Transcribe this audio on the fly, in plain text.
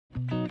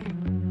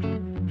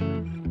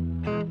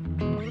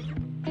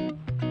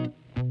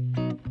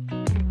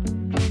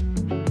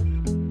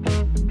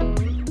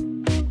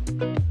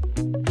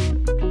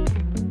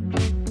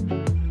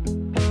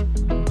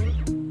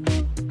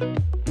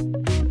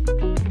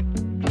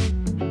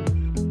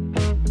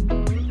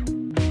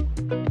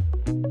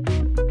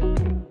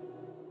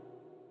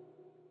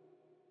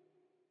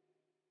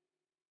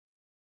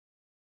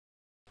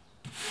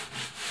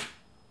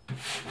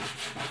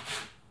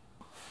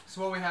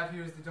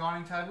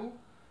dining table.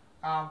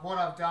 What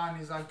I've done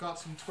is I've got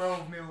some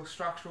 12mm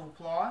structural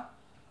ply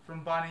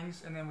from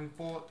Bunnings, and then we've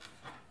bought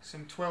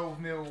some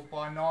 12mm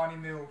by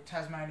 90mm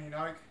Tasmanian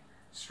oak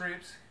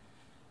strips,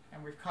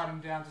 and we've cut them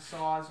down to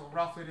size, or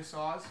roughly to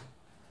size.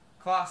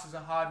 Class is a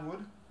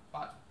hardwood,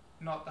 but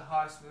not the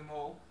hardest of them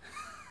all.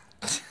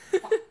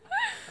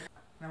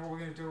 Now what we're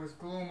going to do is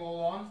glue them all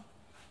on,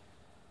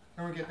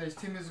 then we'll get these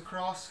timbers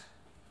across,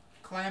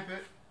 clamp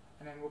it,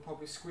 and then we'll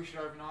probably squish it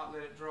overnight,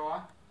 let it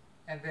dry,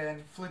 and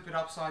then flip it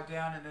upside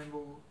down, and then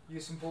we'll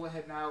use some bullet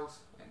head nails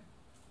and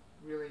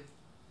really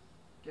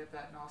get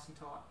that nice and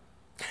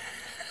tight.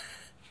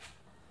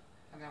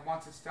 And then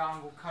once it's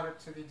done, we'll cut it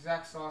to the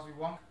exact size we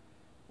want.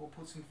 We'll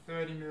put some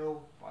 30mm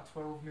by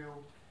 12mm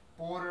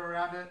border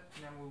around it,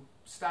 and then we'll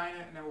stain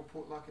it, and then we'll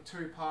put like a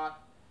 2-part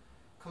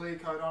clear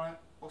coat on it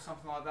or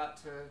something like that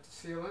to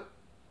seal it,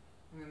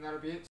 and then that'll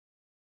be it.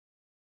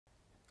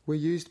 We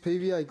used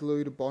PVA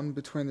glue to bond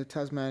between the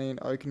Tasmanian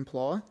oak and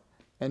ply,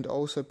 and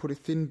also put a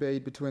thin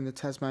bead between the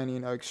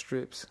Tasmanian oak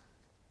strips.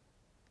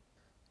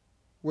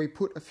 We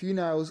put a few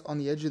nails on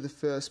the edge of the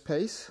first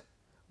piece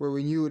where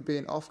we knew it would be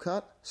an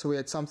offcut, so we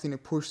had something to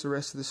push the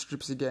rest of the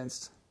strips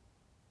against.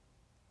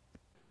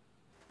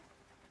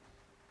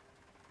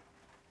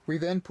 We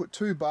then put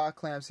 2 bar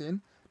clamps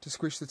in to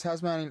squish the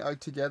Tasmanian oak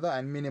together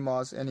and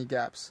minimise any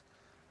gaps.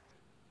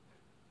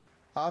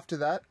 After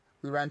that,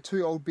 we ran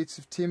 2 old bits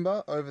of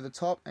timber over the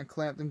top and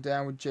clamped them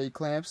down with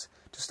G-clamps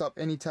to stop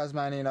any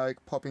Tasmanian oak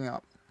popping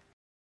up.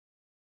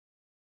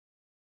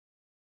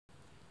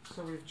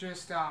 So we've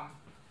just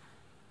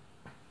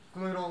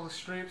glued all the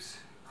strips,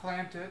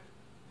 clamped it.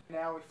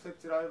 Now we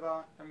flipped it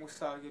over and we'll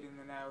start getting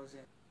the nails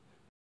in.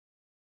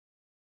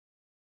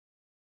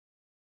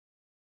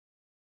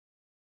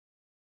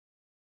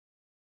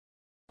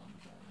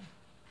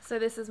 So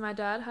this is my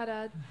dad. Hi,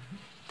 Dad.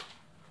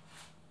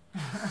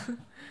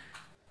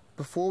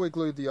 Before we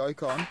glued the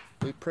oak on,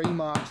 we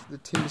pre-marked the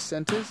timber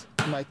centres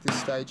to make this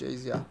stage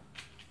easier.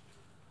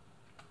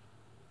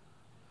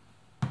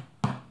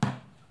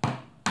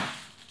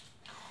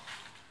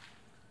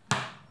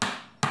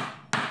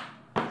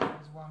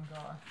 There's one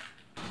guy.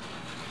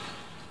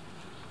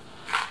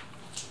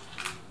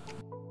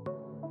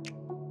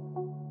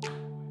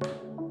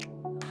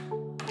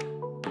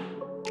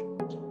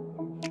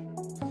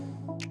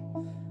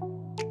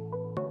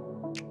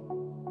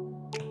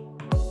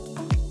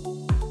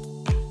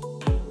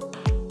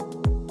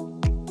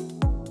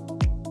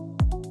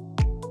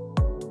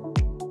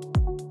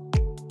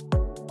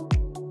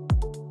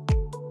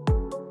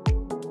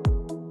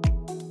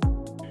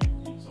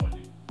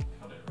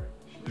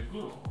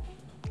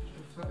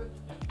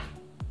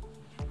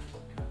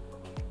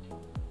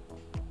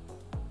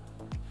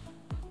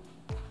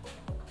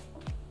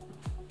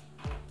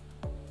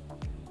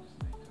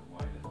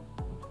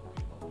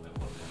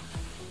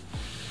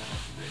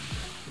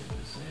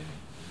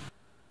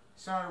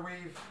 So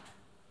we've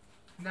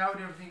nailed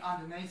everything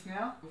underneath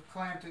now. We've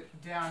clamped it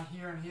down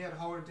here and here to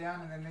hold it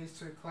down, and then these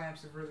 2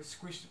 clamps have really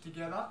squished it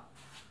together.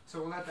 So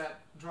we'll let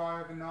that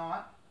dry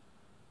overnight,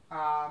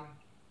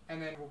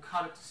 and then we'll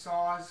cut it to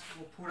size.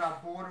 We'll put our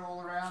border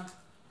all around,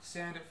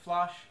 sand it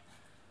flush,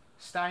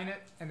 stain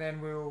it, and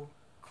then we'll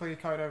clear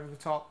coat over the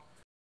top.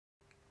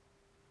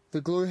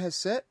 The glue has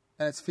set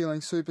and it's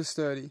feeling super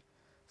sturdy.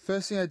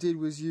 First thing I did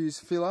was use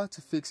filler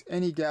to fix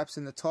any gaps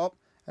in the top,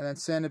 and then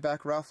sand it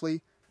back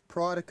roughly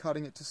prior to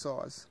cutting it to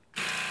size.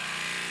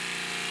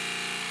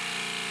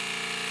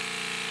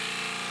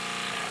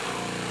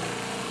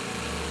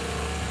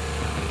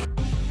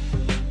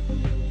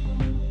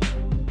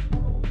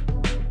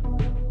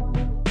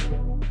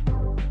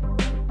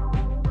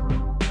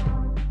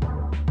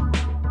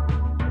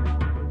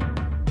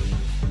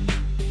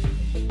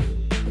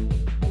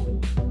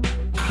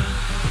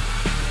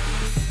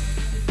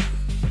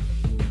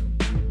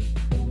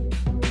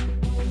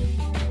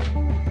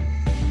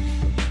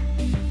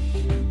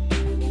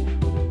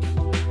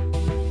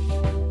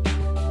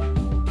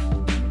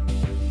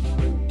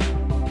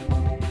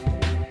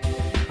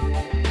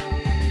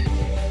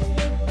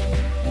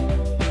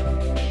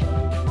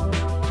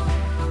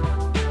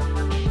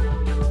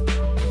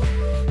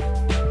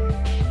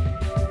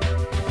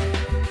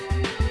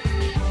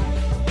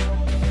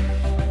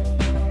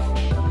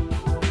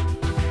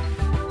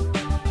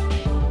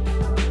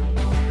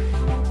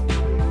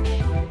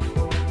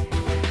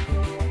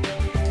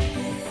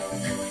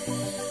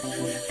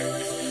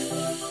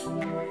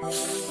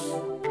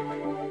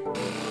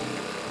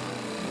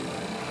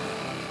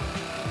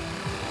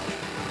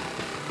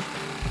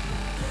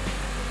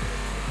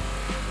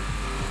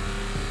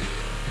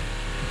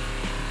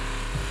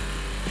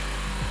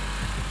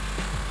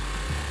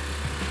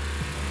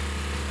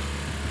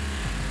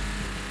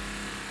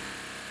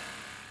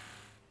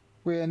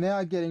 We are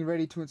now getting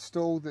ready to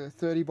install the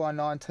 30 by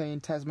 19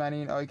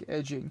 Tasmanian oak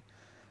edging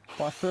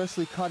by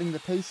firstly cutting the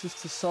pieces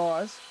to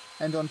size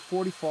and on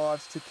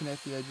 45s to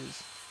connect the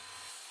edges.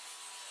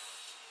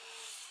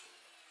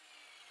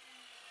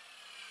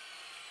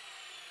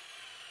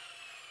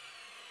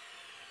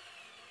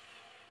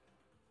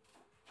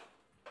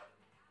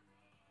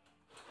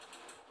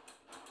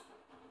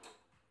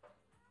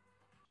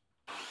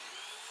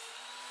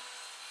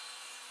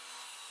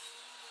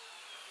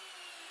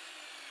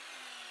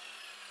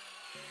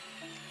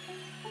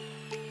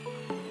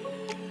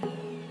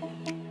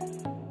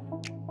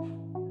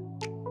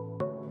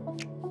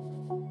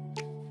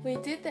 We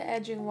did the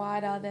edging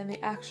wider than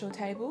the actual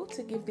table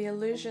to give the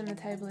illusion the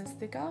table is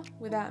thicker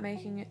without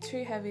making it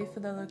too heavy for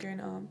the lagoon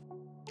arm.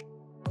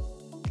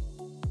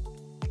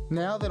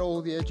 Now that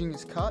all the edging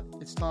is cut,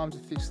 it's time to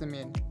fix them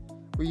in.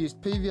 We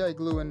used PVA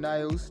glue and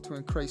nails to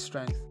increase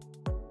strength.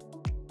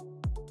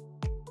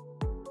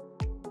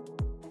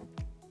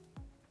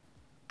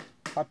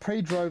 I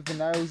pre-drove the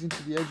nails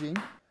into the edging,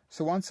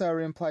 so once they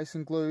were in place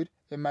and glued,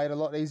 it made it a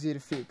lot easier to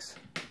fix.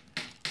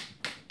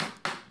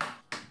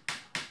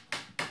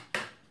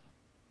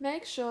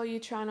 Make sure you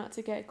try not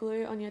to get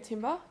glue on your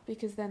timber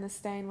because then the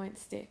stain won't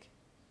stick.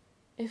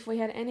 If we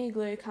had any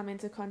glue come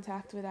into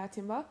contact with our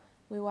timber,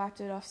 we wiped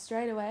it off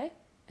straight away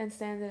and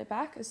sanded it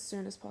back as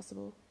soon as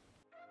possible.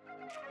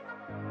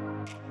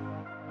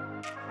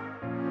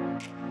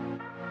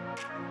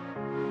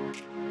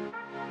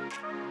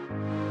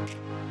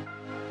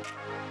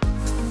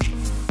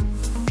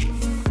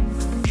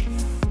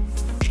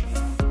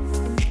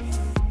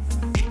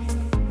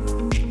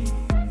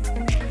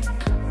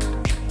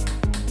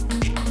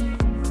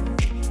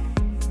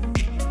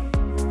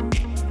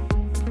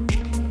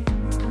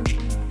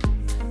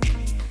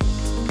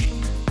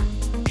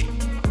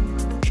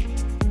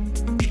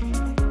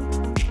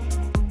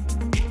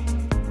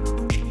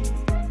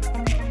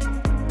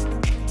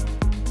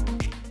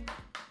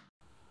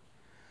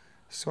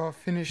 So I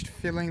finished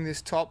filling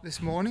this top this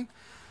morning,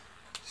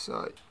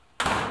 so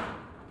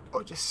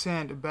I'll just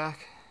sand it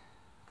back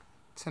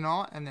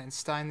tonight and then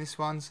stain this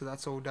one, so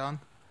that's all done.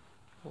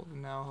 All the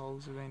nail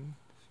holes have been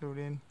filled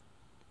in.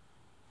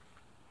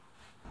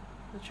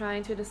 We're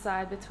trying to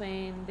decide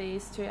between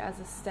these two as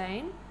a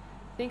stain.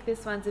 I think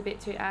this one's a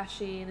bit too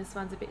ashy and this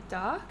one's a bit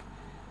dark,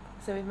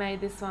 so we've made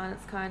this one,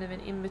 it's kind of an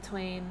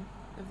in-between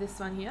of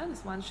this one here,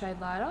 this one shade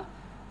lighter,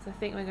 so I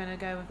think we're going to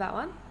go with that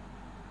one.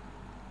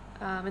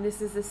 And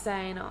this is the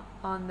stain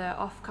on the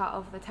offcut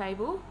of the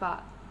table,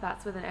 but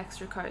that's with an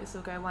extra coat, so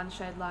we'll go one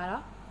shade lighter.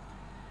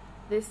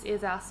 This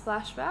is our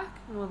splashback,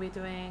 and we'll be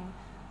doing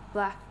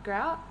black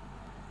grout,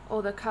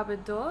 all the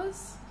cupboard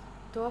doors,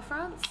 door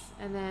fronts,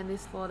 and then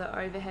this for the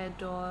overhead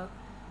door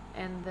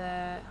and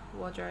the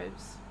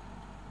wardrobes.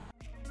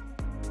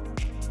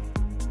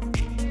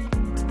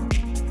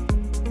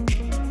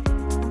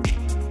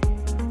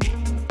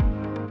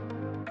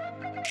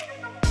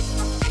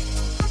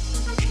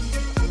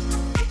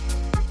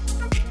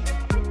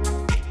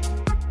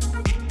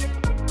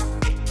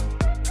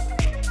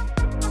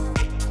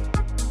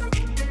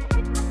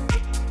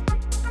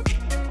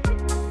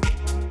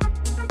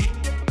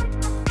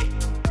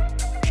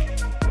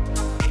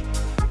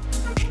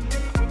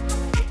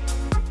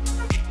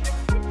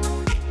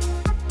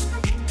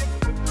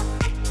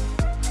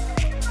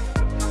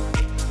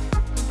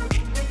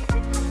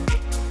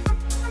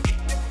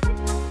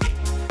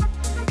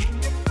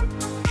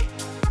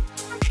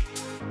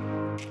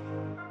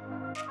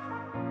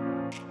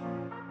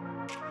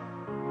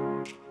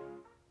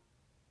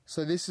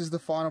 So this is the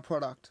final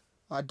product,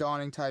 our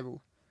dining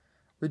table.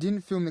 We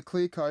didn't film the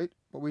clear coat,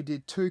 but we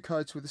did 2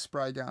 coats with a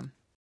spray gun.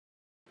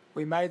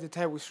 We made the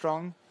table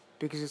strong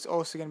because it's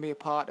also going to be a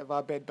part of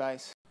our bed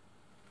base.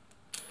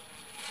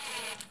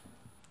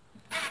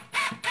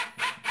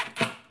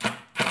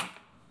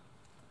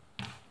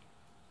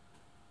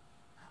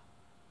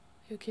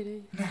 You're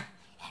kidding?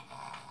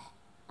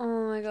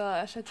 Oh my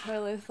gosh, I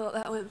totally thought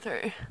that went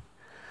through.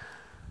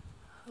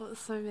 That was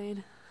so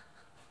mean.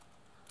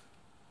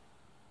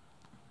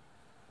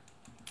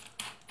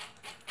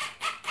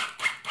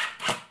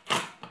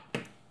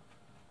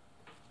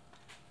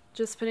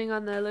 Just putting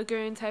on the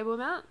lagoon table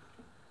mount.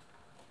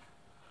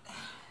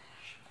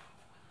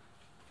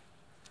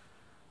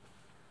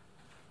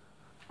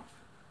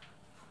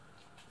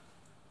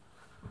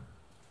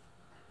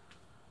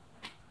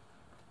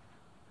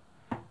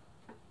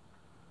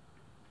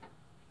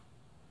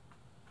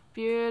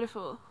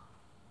 Beautiful.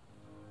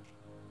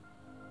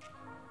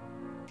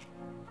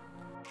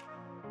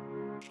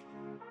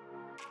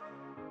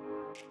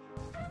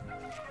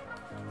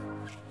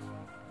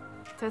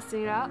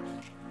 Testing it out.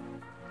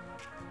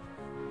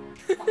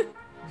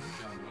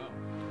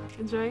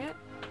 Enjoying it?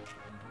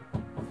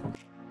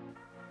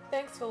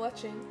 Thanks for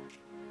watching.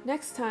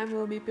 Next time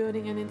we'll be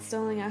building and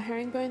installing our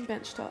herringbone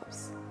bench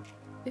tops.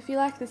 If you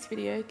like this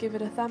video, give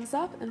it a thumbs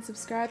up and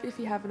subscribe if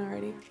you haven't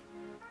already.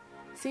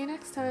 See you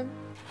next time.